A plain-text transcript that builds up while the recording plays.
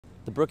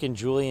The Brooke and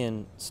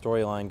Julian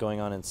storyline going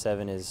on in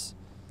 7 is,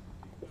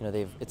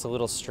 it's a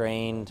little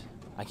strained.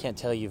 I can't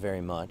tell you very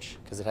much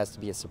because it has to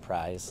be a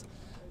surprise.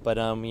 But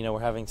we're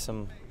having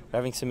some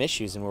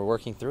issues and we're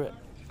working through it.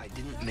 I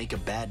didn't make a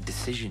bad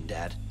decision,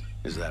 Dad.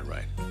 Is that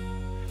right?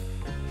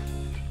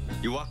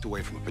 You walked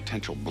away from a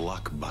potential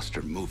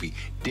blockbuster movie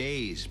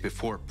days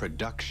before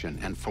production,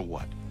 and for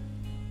what?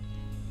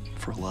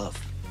 For love.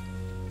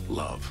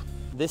 Love.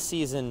 This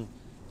season,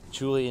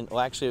 Julian, well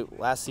actually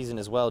last season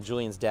as well,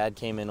 Julian's dad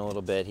came in a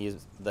little bit. He's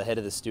the head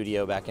of the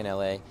studio back in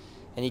LA.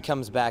 And he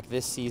comes back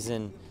this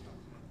season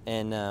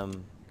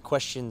and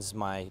questions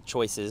my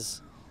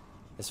choices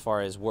as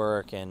far as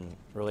work and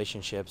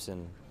relationships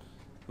and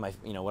my,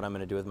 what I'm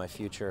gonna do with my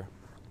future.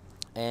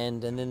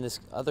 And then this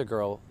other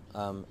girl,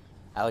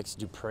 Alex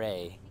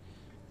Dupre,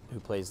 who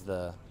plays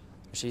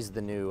she's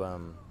the new,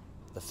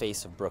 the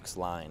face of Brooke's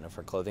line, of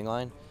her clothing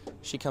line.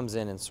 She comes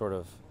in and sort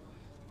of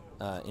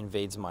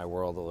invades my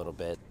world a little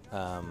bit,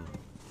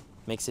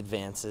 makes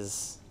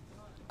advances,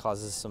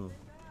 causes some,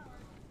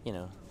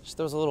 she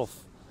throws a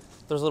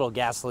little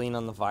gasoline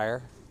on the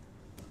fire.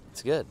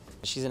 It's good.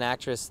 She's an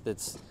actress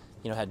that's,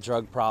 had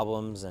drug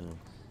problems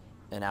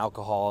and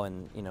alcohol,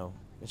 and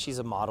she's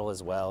a model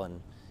as well,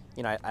 and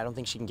I don't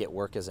think she can get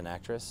work as an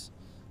actress.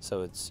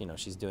 So it's,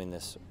 she's doing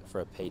this for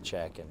a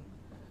paycheck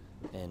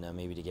and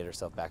maybe to get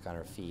herself back on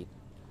her feet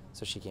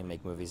so she can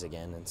make movies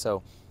again. And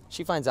so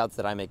she finds out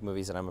that I make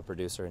movies and I'm a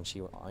producer, and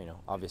she,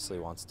 obviously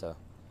wants to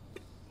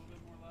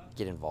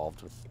get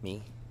involved with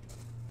me.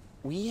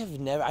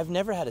 I've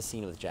never had a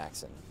scene with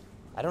Jackson.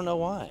 I don't know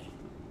why.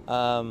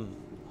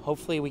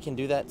 Hopefully we can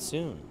do that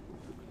soon.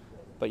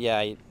 But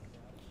yeah,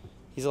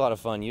 he's a lot of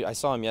fun. I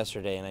saw him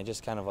yesterday, and I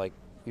just kind of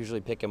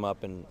usually pick him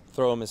up and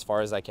throw him as far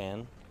as I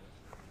can.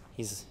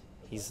 He's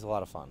a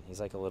lot of fun. He's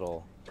like a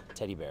little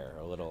teddy bear,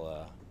 or a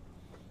little,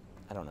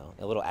 I don't know,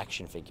 a little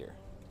action figure.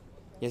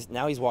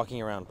 Now he's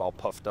walking around all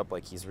puffed up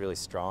like he's really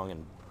strong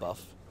and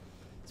buff.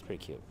 It's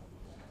pretty cute.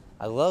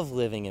 I love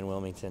living in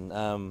Wilmington.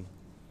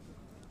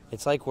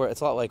 It's a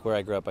lot like where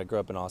I grew up. I grew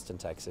up in Austin,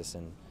 Texas,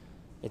 and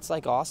it's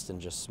like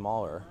Austin, just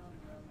smaller.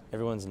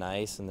 Everyone's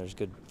nice, and there's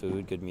good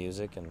food, good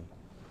music, and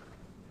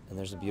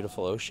there's a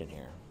beautiful ocean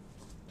here,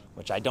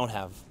 which I don't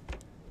have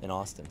in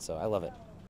Austin, so I love it.